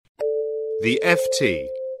The FT.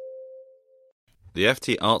 The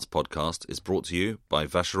FT Arts Podcast is brought to you by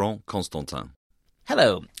Vacheron Constantin.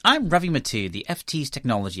 Hello, I'm Ravi Mattu, the FT's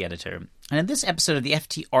technology editor, and in this episode of the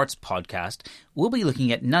FT Arts Podcast, we'll be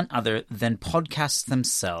looking at none other than podcasts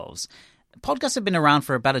themselves. Podcasts have been around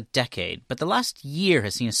for about a decade, but the last year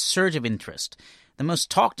has seen a surge of interest. The most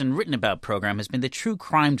talked and written about program has been the true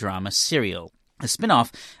crime drama Serial, a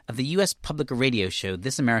spin-off of the US public radio show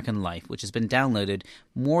This American Life, which has been downloaded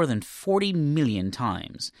more than 40 million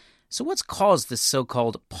times. So what's caused this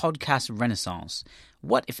so-called podcast renaissance?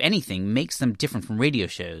 What, if anything, makes them different from radio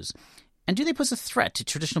shows? And do they pose a threat to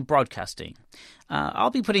traditional broadcasting? I'll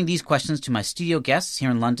be putting these questions to my studio guests here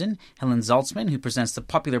in London, Helen Zaltzman, who presents the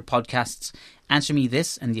popular podcasts Answer Me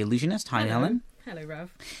This and The Illusionist. Hi, Hello. Helen. Hello,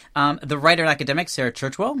 Rav. The writer and academic, Sarah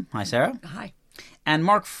Churchwell. Hi, Sarah. Hi. And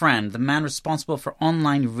Mark Friend, the man responsible for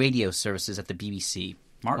online radio services at the BBC.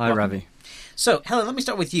 Mark, hi, welcome. Ravi. So, Helen, let me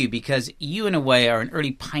start with you, because you, in a way, are an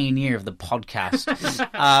early pioneer of the podcast.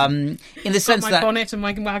 In the sense my that bonnet and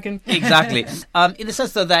my wagon. Exactly. In the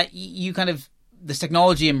sense, though, that you kind of, this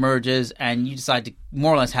technology emerges and you decide to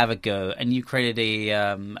more or less have a go, and you created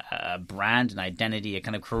a brand, an identity, a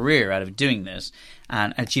kind of career out of doing this,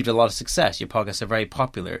 and achieved a lot of success. Your podcasts are very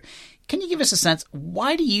popular. Can you give us a sense,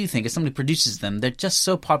 why do you think, as somebody who produces them, they're just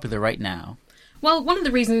so popular right now? Well, one of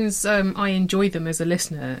the reasons I enjoy them as a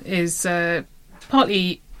listener is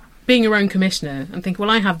partly being your own commissioner and think, well,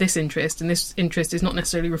 I have this interest, and this interest is not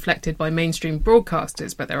necessarily reflected by mainstream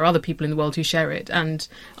broadcasters, but there are other people in the world who share it and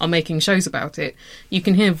are making shows about it. You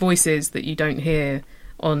can hear voices that you don't hear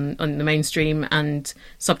on the mainstream, and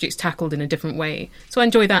subjects tackled in a different way. So I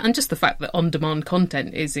enjoy that, and just the fact that on-demand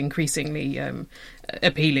content is increasingly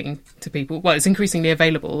appealing to people. Well, it's increasingly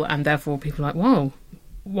available, and therefore people are like, wow,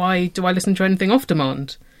 why do I listen to anything off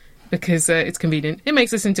demand? Because it's convenient. It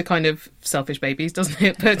makes us into kind of selfish babies, doesn't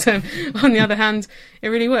it? But on the other hand, it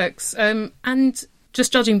really works. And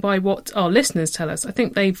just judging by what our listeners tell us, I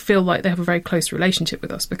think they feel like they have a very close relationship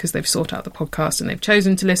with us because they've sought out the podcast and they've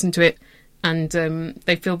chosen to listen to it, and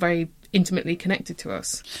they feel very intimately connected to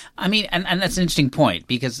us. I mean, and that's an interesting point,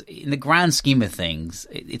 because in the grand scheme of things,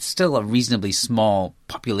 it's still a reasonably small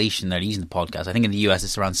population that are using the podcast. I think in the US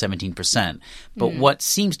it's around 17%. But what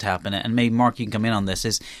seems to happen, and maybe Mark, you can come in on this,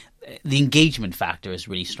 is the engagement factor is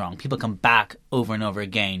really strong. People come back over and over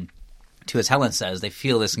again to, as Helen says, they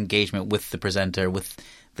feel this engagement with the presenter, with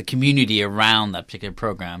the community around that particular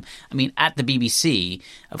program. I mean, at the BBC,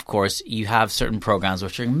 of course, you have certain programs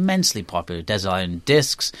which are immensely popular. Desert Island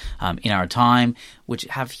Discs, In Our Time, which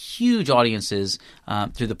have huge audiences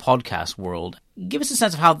through the podcast world. Give us a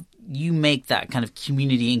sense of how you make that kind of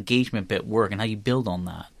community engagement bit work and how you build on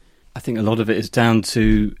that. I think a lot of it is down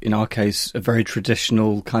to, in our case, a very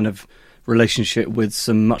traditional kind of relationship with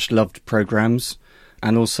some much-loved programmes,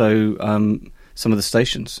 and also some of the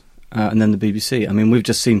stations. And then the BBC. I mean, we've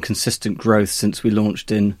just seen consistent growth since we launched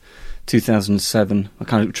in 2007. We're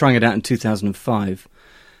kind of trying it out in 2005.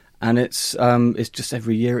 And it's just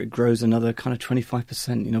every year it grows another kind of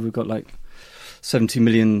 25%. You know, we've got like 70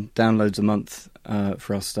 million downloads a month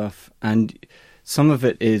for our stuff. And some of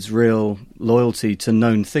it is real loyalty to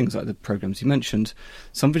known things, like the programmes you mentioned.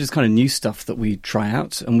 Some of it is kind of new stuff that we try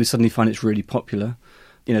out and we suddenly find it's really popular.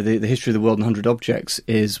 You know, the History of the World in 100 Objects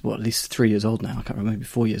is, at least 3 years old now. I can't remember, maybe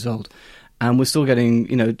 4 years old. And we're still getting,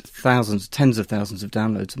 thousands, tens of thousands of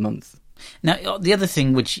downloads a month. Now, the other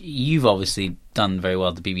thing which you've obviously done very well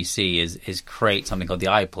at the BBC is create something called the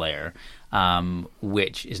iPlayer,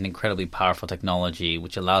 which is an incredibly powerful technology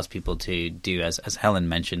which allows people to do, as Helen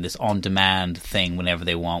mentioned, this on-demand thing whenever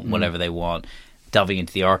they want, whatever they want, delving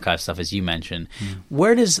into the archive stuff, as you mentioned.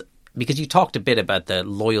 Because you talked a bit about the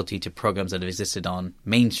loyalty to programs that have existed on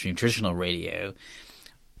mainstream traditional radio,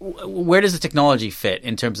 where does the technology fit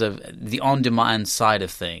in terms of the on-demand side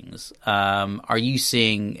of things? Are you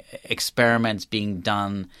seeing experiments being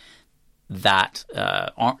done that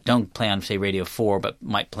don't play on, say, Radio 4, but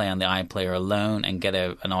might play on the iPlayer alone and get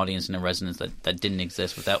an audience and a resonance that didn't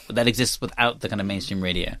exist that exists without the kind of mainstream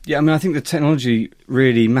radio? Yeah, I mean, I think the technology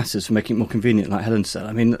really matters for making it more convenient, like Helen said.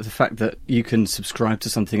 I mean, the fact that you can subscribe to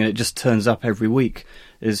something and it just turns up every week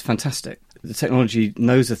is fantastic. The technology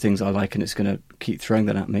knows the things I like and it's going to keep throwing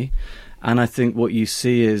that at me. And I think what you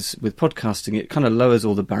see is, with podcasting, it kind of lowers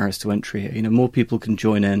all the barriers to entry here. You know, more people can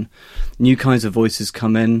join in, new kinds of voices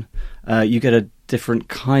come in, you get a different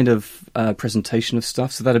kind of presentation of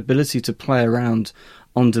stuff. So that ability to play around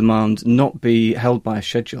on demand, not be held by a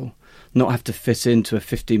schedule, not have to fit into a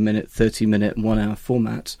 15-minute, 30-minute, 1-hour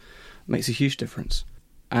format, makes a huge difference.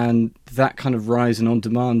 And that kind of rise in on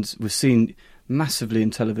demand was seen massively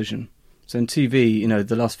in television. So in TV,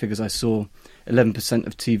 the last figures I saw, 11%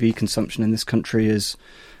 of TV consumption in this country is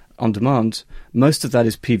on demand. Most of that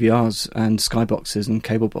is PVRs and skyboxes and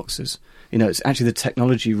cable boxes. It's actually the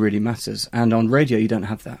technology really matters. And on radio, you don't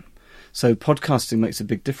have that. So podcasting makes a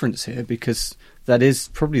big difference here, because that is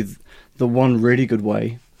probably the one really good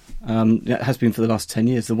way, it has been for the last 10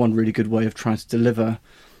 years, the one really good way of trying to deliver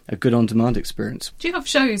a good on-demand experience. Do you have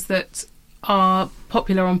shows that are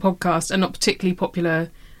popular on podcast and not particularly popular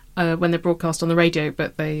when they're broadcast on the radio,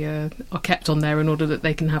 but they are kept on there in order that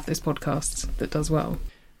they can have this podcast that does well?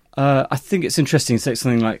 I think it's interesting to take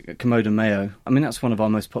something like Komodo Mayo. I mean, that's one of our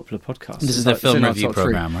most popular podcasts. This is the film review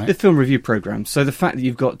program, right? The film review program. So the fact that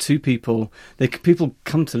you've got two people, people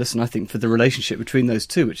come to listen, I think, for the relationship between those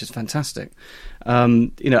two, which is fantastic.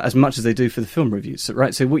 As much as they do for the film reviews,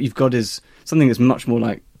 right? So what you've got is something that's much more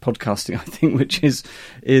like podcasting, I think, which is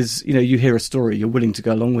you hear a story, you're willing to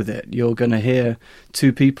go along with it. You're going to hear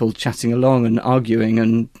two people chatting along and arguing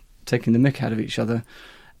and taking the mick out of each other.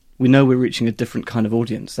 We know we're reaching a different kind of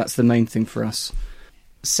audience. That's the main thing for us.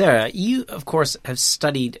 Sarah, you, of course, have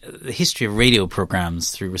studied the history of radio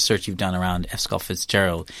programs through research you've done around F. Scott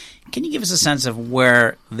Fitzgerald. Can you give us a sense of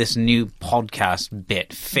where this new podcast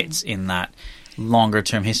bit fits in that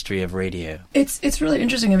longer-term history of radio? It's really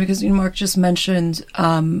interesting because Mark just mentioned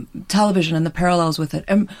television and the parallels with it.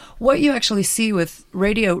 And what you actually see with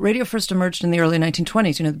radio first emerged in the early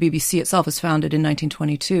 1920s. The BBC itself was founded in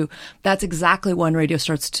 1922. That's exactly when radio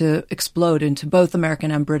starts to explode into both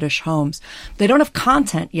American and British homes. They don't have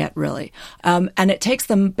content yet, really. And it takes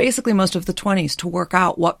them basically most of the 20s to work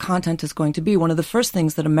out what content is going to be. One of the first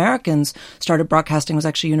things that Americans started broadcasting was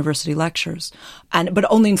actually university lectures, but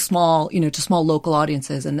only in small, to small local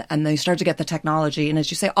audiences, and they start to get the technology. And as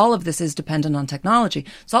you say, all of this is dependent on technology.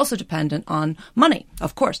 It's also dependent on money,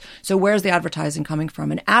 of course. So where's the advertising coming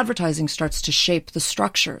from? And advertising starts to shape the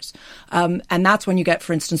structures. And that's when you get,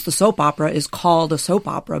 for instance, the soap opera is called a soap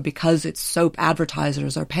opera because its soap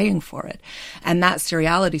advertisers are paying for it. And that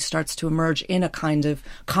seriality starts to emerge in a kind of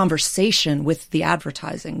conversation with the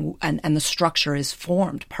advertising, and the structure is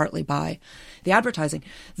formed partly by the advertising.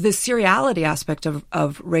 The seriality aspect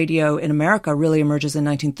of radio in America really emerges in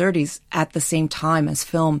 1930s at the same time as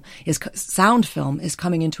sound film is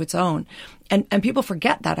coming into its own. And people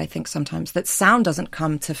forget that, I think, sometimes, that sound doesn't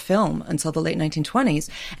come to film until the late 1920s.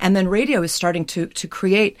 And then radio is starting to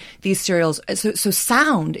create these serials. So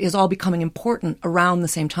sound is all becoming important around the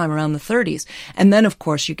same time, around the 30s. And then, of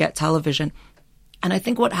course, you get television. And I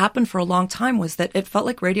think what happened for a long time was that it felt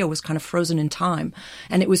like radio was kind of frozen in time,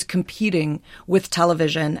 and it was competing with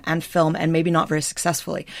television and film, and maybe not very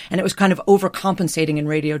successfully. And it was kind of overcompensating in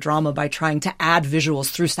radio drama by trying to add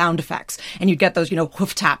visuals through sound effects. And you'd get those,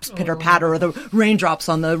 hoof taps, pitter patter, or the raindrops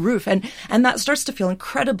on the roof. And that starts to feel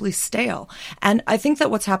incredibly stale. And I think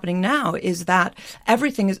that what's happening now is that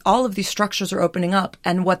all of these structures are opening up.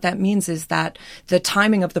 And what that means is that the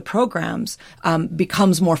timing of the programs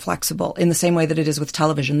becomes more flexible in the same way that it is with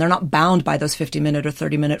television. They're not bound by those 50-minute or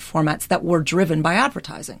 30-minute formats that were driven by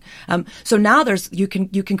advertising. So now you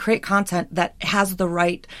can create content that has the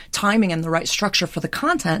right timing and the right structure for the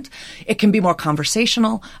content. It can be more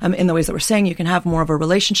conversational in the ways that we're saying. You can have more of a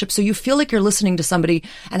relationship. So you feel like you're listening to somebody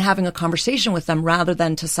and having a conversation with them rather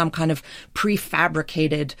than to some kind of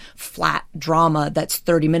prefabricated flat drama that's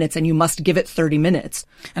 30 minutes and you must give it 30 minutes.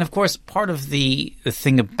 And of course, part of the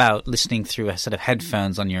thing about listening through a set of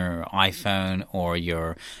headphones on your iPhone or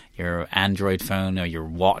your Android phone or your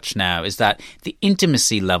watch now is that the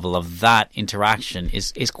intimacy level of that interaction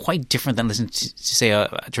is quite different than listening to say, a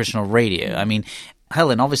traditional radio. I mean,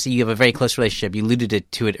 Helen, obviously you have a very close relationship. You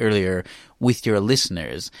alluded to it earlier with your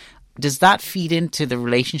listeners. Does that feed into the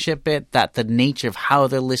relationship bit, that the nature of how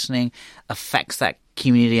they're listening affects that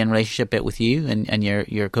community and relationship bit with you and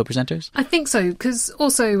your co-presenters? I think so, because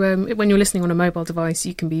also when you're listening on a mobile device,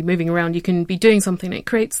 you can be moving around, you can be doing something. It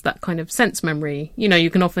creates that kind of sense memory. You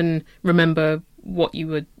can often remember what you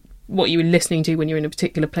were listening to when you're in a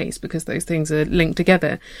particular place because those things are linked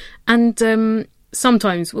together. And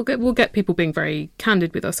sometimes we'll get people being very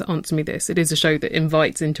candid with us at Answer Me This. It is a show that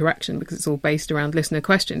invites interaction because it's all based around listener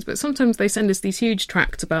questions. But sometimes they send us these huge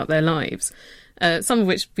tracts about their lives, some of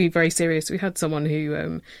which be very serious. We had someone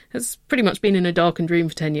who has pretty much been in a darkened room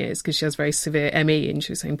for 10 years because she has very severe ME, and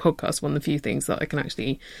she was saying podcasts one of the few things that I can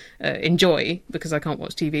actually enjoy because I can't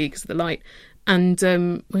watch TV because of the light.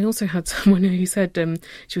 And we also had someone who said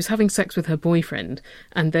she was having sex with her boyfriend,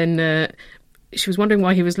 and then she was wondering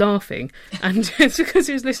why he was laughing, and it's because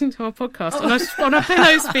he was listening to our podcast on a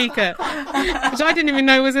pillow speaker, which I didn't even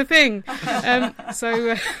know was a thing.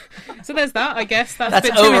 So there's that. I guess that's a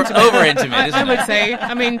bit too over intimate. Isn't I would say.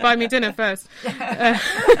 I mean, buy me dinner first.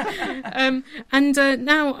 And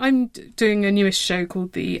now I'm doing a newest show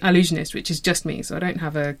called The Allusionist, which is just me, so I don't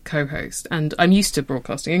have a co-host. And I'm used to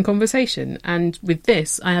broadcasting in conversation. And with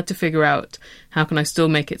this, I had to figure out, how can I still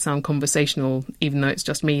make it sound conversational, even though it's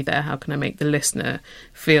just me there? How can I make the listener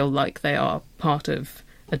feel like they are part of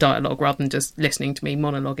a dialogue rather than just listening to me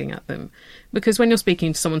monologuing at them? Because when you're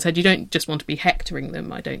speaking to someone's head, you don't just want to be hectoring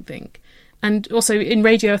them, I don't think. And also in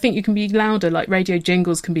radio, I think you can be louder, like radio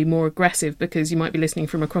jingles can be more aggressive because you might be listening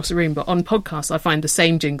from across a room. But on podcasts, I find the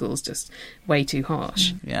same jingles just way too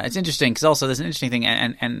harsh. Yeah, it's interesting because also there's an interesting thing.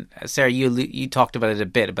 And Sarah, you talked about it a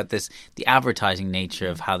bit, about the advertising nature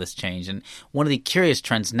of how this changed. And one of the curious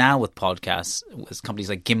trends now with podcasts was companies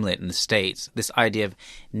like Gimlet in the States, this idea of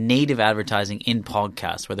native advertising in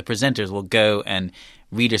podcasts where the presenters will go and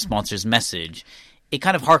read a sponsor's message. It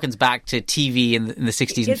kind of harkens back to TV in the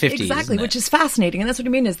 60s and 50s. Exactly, which is fascinating. And that's what I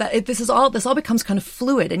mean, is that this all becomes kind of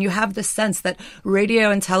fluid. And you have this sense that radio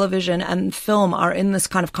and television and film are in this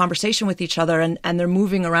kind of conversation with each other, and they're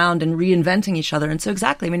moving around and reinventing each other. And so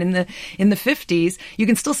exactly, I mean, in the 50s, you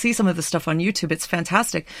can still see some of the stuff on YouTube. It's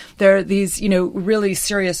fantastic. There are these, really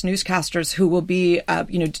serious newscasters who will be,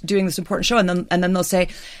 doing this important show. And then they'll say,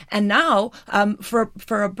 and now, for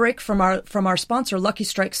a break from our sponsor, Lucky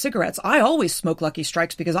Strike cigarettes. I always smoke Lucky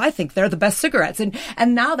Strikes because I think they're the best cigarettes.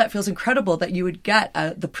 And now that feels incredible that you would get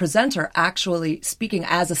the presenter actually speaking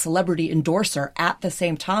as a celebrity endorser at the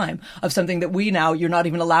same time of something that you're not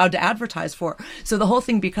even allowed to advertise for. So the whole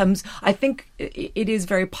thing becomes, I think it is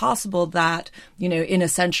very possible that, in a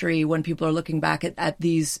century when people are looking back at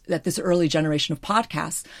this early generation of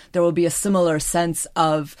podcasts, there will be a similar sense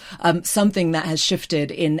of something that has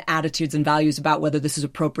shifted in attitudes and values about whether this is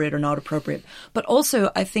appropriate or not appropriate. But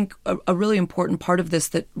also, I think a really important part of this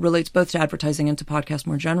that relates both to advertising and to podcasts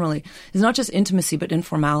more generally is not just intimacy, but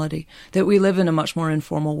informality. That we live in a much more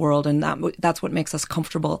informal world, and that's what makes us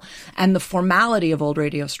comfortable. And the formality of old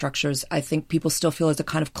radio structures, I think people still feel is a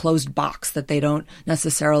kind of closed box that they don't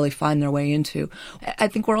necessarily find their way into. I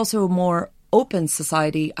think we're also a more open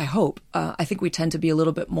society, I hope. I think we tend to be a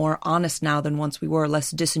little bit more honest now than once we were,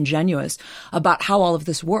 less disingenuous about how all of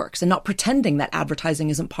this works and not pretending that advertising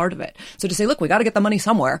isn't part of it. So to say, look, we got to get the money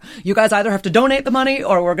somewhere. You guys either have to donate the money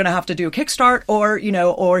or we're going to have to do a Kickstart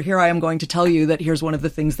or here I am going to tell you that here's one of the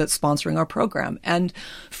things that's sponsoring our program. And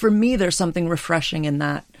for me, there's something refreshing in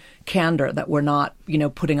that candor, that we're not,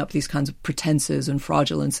 putting up these kinds of pretenses and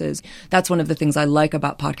fraudulences. That's one of the things I like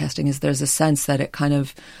about podcasting, is there's a sense that it kind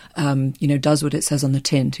of, does what it says on the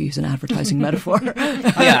tin, to use an advertising metaphor.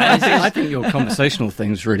 Yeah, I think your conversational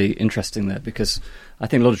thing's really interesting there, because I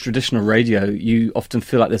think a lot of traditional radio, you often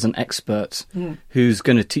feel like there's an expert who's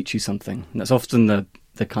going to teach you something. And that's often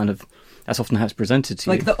that's often how it's presented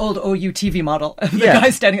to you. Like the old OU TV model of the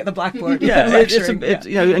guy standing at the blackboard. Yeah,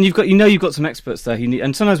 and you've got some experts there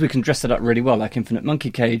and sometimes we can dress it up really well, like Infinite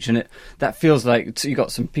Monkey Cage, and that feels like you've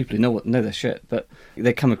got some people who know their shit, but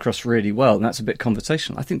they come across really well, and that's a bit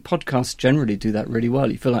conversational. I think podcasts generally do that really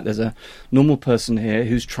well. You feel like there's a normal person here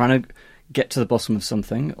who's trying to get to the bottom of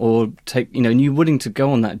something, or and you're willing to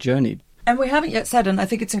go on that journey. And we haven't yet said, and I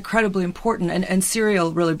think it's incredibly important, and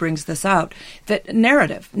Serial really brings this out, that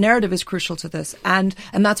narrative is crucial to this. And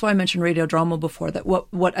that's why I mentioned radio drama before, that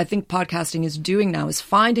what I think podcasting is doing now is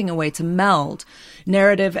finding a way to meld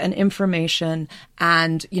narrative and information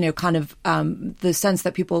and, the sense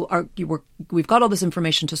that people we've got all this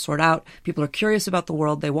information to sort out. People are curious about the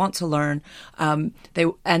world. They want to learn.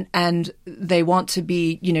 They want to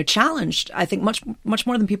be, challenged, I think, much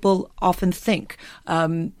more than people often think.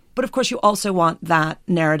 But of course, you also want that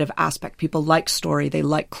narrative aspect. People like story; they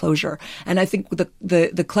like closure. And I think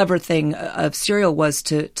the clever thing of Serial was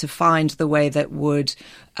to find the way that would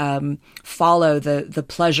follow the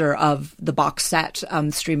pleasure of the box set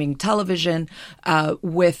streaming television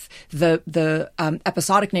with the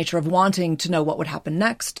episodic nature of wanting to know what would happen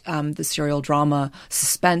next. The serial drama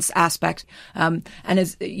suspense aspect, and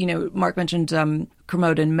as Mark mentioned.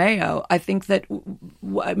 Kermode and Mayo, I think that,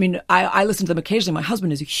 I listen to them occasionally. My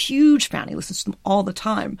husband is a huge fan. He listens to them all the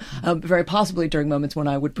time, very possibly during moments when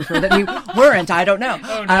I would prefer that he weren't. I don't know.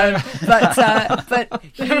 Oh, no. But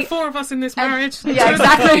there are 4 of us in this marriage. Yeah,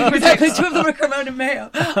 exactly. 2 of them are Kermode and Mayo.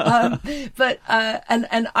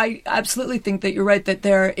 And I absolutely think that you're right, that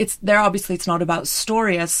obviously it's not about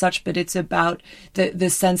story as such, but it's about the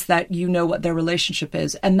sense that what their relationship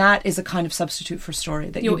is. And that is a kind of substitute for story.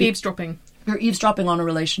 That you're eavesdropping. You're eavesdropping on a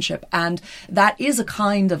relationship, and that is a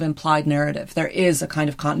kind of implied narrative. There is a kind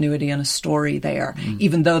of continuity and a story there.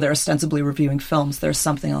 Even though they're ostensibly reviewing films, there's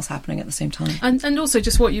something else happening at the same time. And also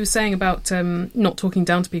just what you were saying about not talking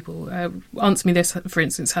down to people. Answer Me This, for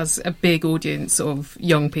instance, has a big audience of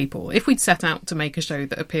young people. If we'd set out to make a show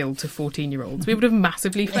that appealed to 14-year-olds, we would have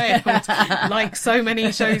massively failed, like so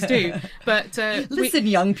many shows do. But listen,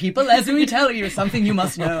 young people, let me tell you something you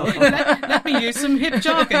must know. let me use some hip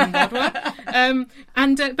jargon,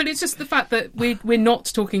 Godwa. But it's just the fact that we're not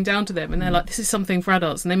talking down to them, and they're like, this is something for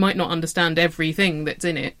adults, and they might not understand everything that's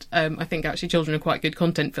in it. I think actually children are quite good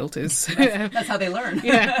content filters. That's how they learn.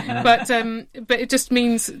 Yeah, but it just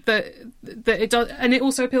means that it does, and it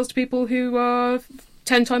also appeals to people who are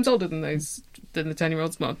 10 times older than the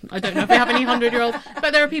 10-year-olds. Well, I don't know if we have any 100-year-olds,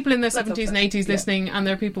 but there are people in their 70s and 80s listening, and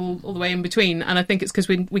there are people all the way in between. And I think it's because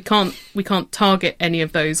we can't target any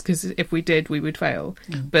of those, because if we did, we would fail.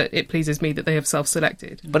 But it pleases me that they have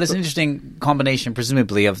self-selected. But it's an interesting combination,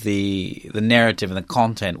 presumably, of the narrative and the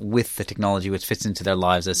content with the technology which fits into their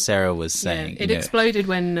lives, as Sarah was saying. Yeah, it exploded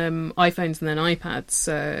when iPhones and then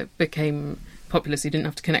iPads became popular, so you didn't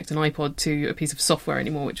have to connect an iPod to a piece of software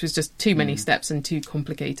anymore, which was just too many steps and too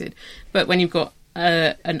complicated. But when you've got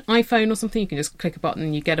an iPhone or something, you can just click a button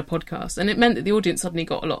and you get a podcast. And it meant that the audience suddenly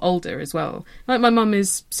got a lot older as well. Like my mum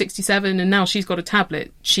is 67 and now she's got a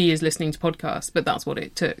tablet. She is listening to podcasts, but that's what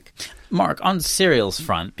it took. Mark, on Serial's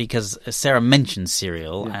front, because Sarah mentioned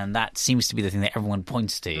Serial, and that seems to be the thing that everyone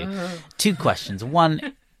points to. Two questions.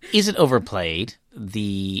 One, is it overplayed,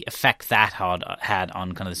 the effect that had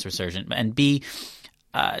on kind of this resurgence? And B,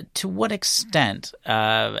 to what extent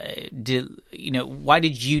why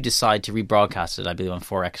did you decide to rebroadcast it, I believe, on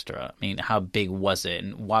 4 Extra? I mean, how big was it,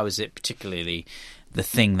 and why was it particularly the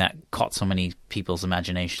thing that caught so many people's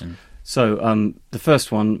imagination? So the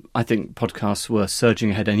first one, I think podcasts were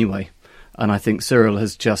surging ahead anyway. And I think Serial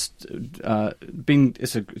has just been,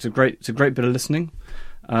 it's a great bit of listening,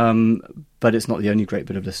 but it's not the only great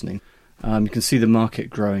bit of listening. You can see the market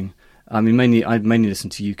growing. I mainly listen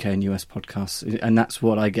to UK and US podcasts, and that's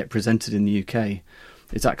what I get presented in the UK.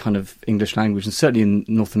 It's that kind of English language, and certainly in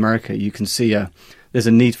North America, you can see there's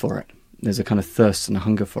a need for it. There's a kind of thirst and a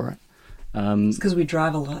hunger for it. It's because we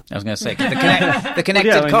drive a lot. I was going to say, the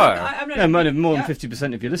connected car. More than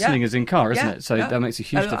 50% of your listening is in car, isn't it? So that makes a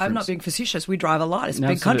huge difference. I'm not being facetious. We drive a lot. It's a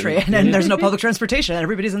big country, and there's no public transportation, and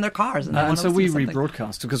everybody's in their cars. And so we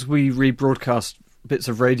rebroadcast, because we rebroadcast bits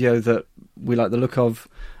of radio that we like the look of.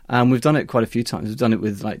 And we've done it quite a few times. We've done it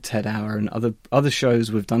with like TED Hour and other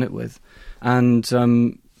shows we've done it with. And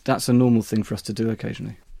that's a normal thing for us to do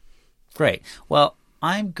occasionally. Great. Well,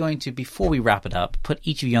 I'm going to, before we wrap it up, put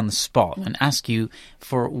each of you on the spot and ask you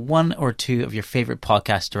for 1 or 2 of your favourite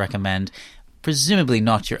podcasts to recommend. Presumably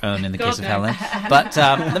not your own in the case of Helen. But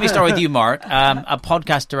let me start with you, Mark. A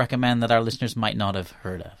podcast to recommend that our listeners might not have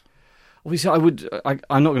heard of. Obviously,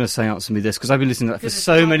 I'm not going to say Answer Me This, because I've been listening to that for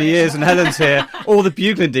so many years, and Helen's here. All the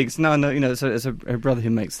Bugling Digs. No, it's a brother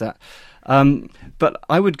who makes that. But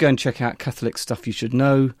I would go and check out Catholic Stuff You Should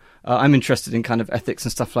Know. I'm interested in kind of ethics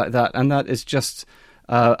and stuff like that, and that is just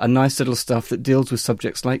a nice little stuff that deals with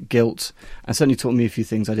subjects like guilt, and certainly taught me a few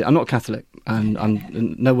things. I'm not Catholic, and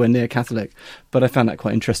I'm nowhere near Catholic, but I found that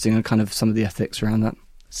quite interesting, and kind of some of the ethics around that.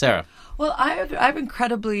 Sarah? Well, I have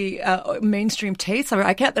incredibly mainstream tastes.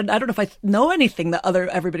 I don't know if I know anything that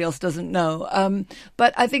everybody else doesn't know.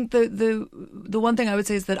 But I think the one thing I would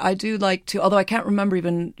say is that I do like to, although I can't remember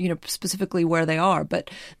even specifically where they are,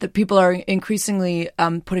 but that people are increasingly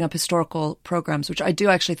putting up historical programs, which I do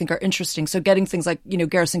actually think are interesting. So getting things like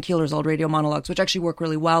Garrison Keillor's old radio monologues, which actually work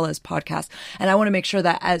really well as podcasts. And I want to make sure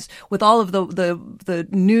that as with all of the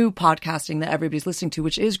new podcasting that everybody's listening to,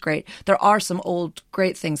 which is great, there are some old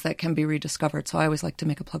great things that can be rediscovered. So I always like to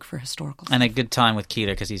make a plug for historical stuff. And a good time with Keillor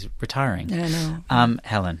because he's retiring. Yeah, I know.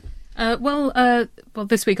 Helen? Well,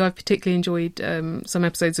 this week I've particularly enjoyed some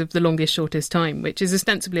episodes of The Longest Shortest Time, which is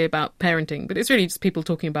ostensibly about parenting, but it's really just people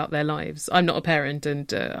talking about their lives. I'm not a parent,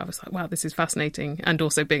 and I was like, wow, this is fascinating. And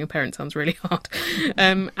also being a parent sounds really hard.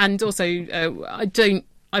 And also,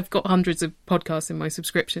 I've got hundreds of podcasts in my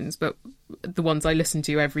subscriptions, but the ones I listen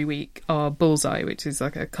to every week are Bullseye, which is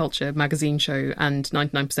like a culture magazine show, and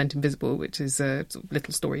 99% Invisible, which is sort of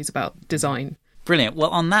little stories about design. Brilliant.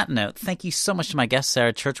 Well, on that note, thank you so much to my guests,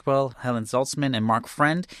 Sarah Churchwell, Helen Zaltzman, and Mark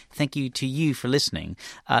Friend. Thank you to you for listening.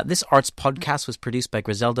 This Arts podcast was produced by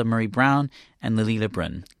Griselda Murray Brown and Lily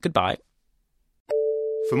Lebrun. Goodbye.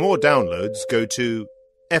 For more downloads, go to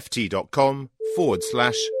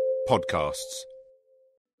ft.com/podcasts.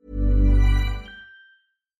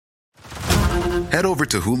 Head over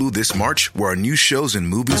to Hulu this March, where our new shows and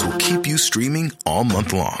movies will keep you streaming all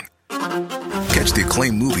month long. catch the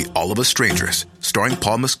acclaimed movie All of Us Strangers, starring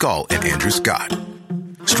Paul Mescal and Andrew Scott.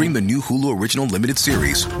 Stream the new Hulu original limited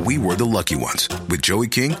series We Were the Lucky Ones with Joey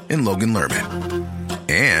King and Logan Lerman.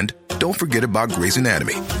 And don't forget about Grey's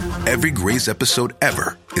Anatomy. Every Grey's episode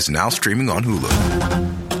ever is now streaming on Hulu.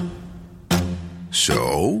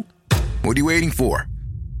 So, what are you waiting for?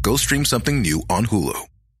 Go stream something new on Hulu.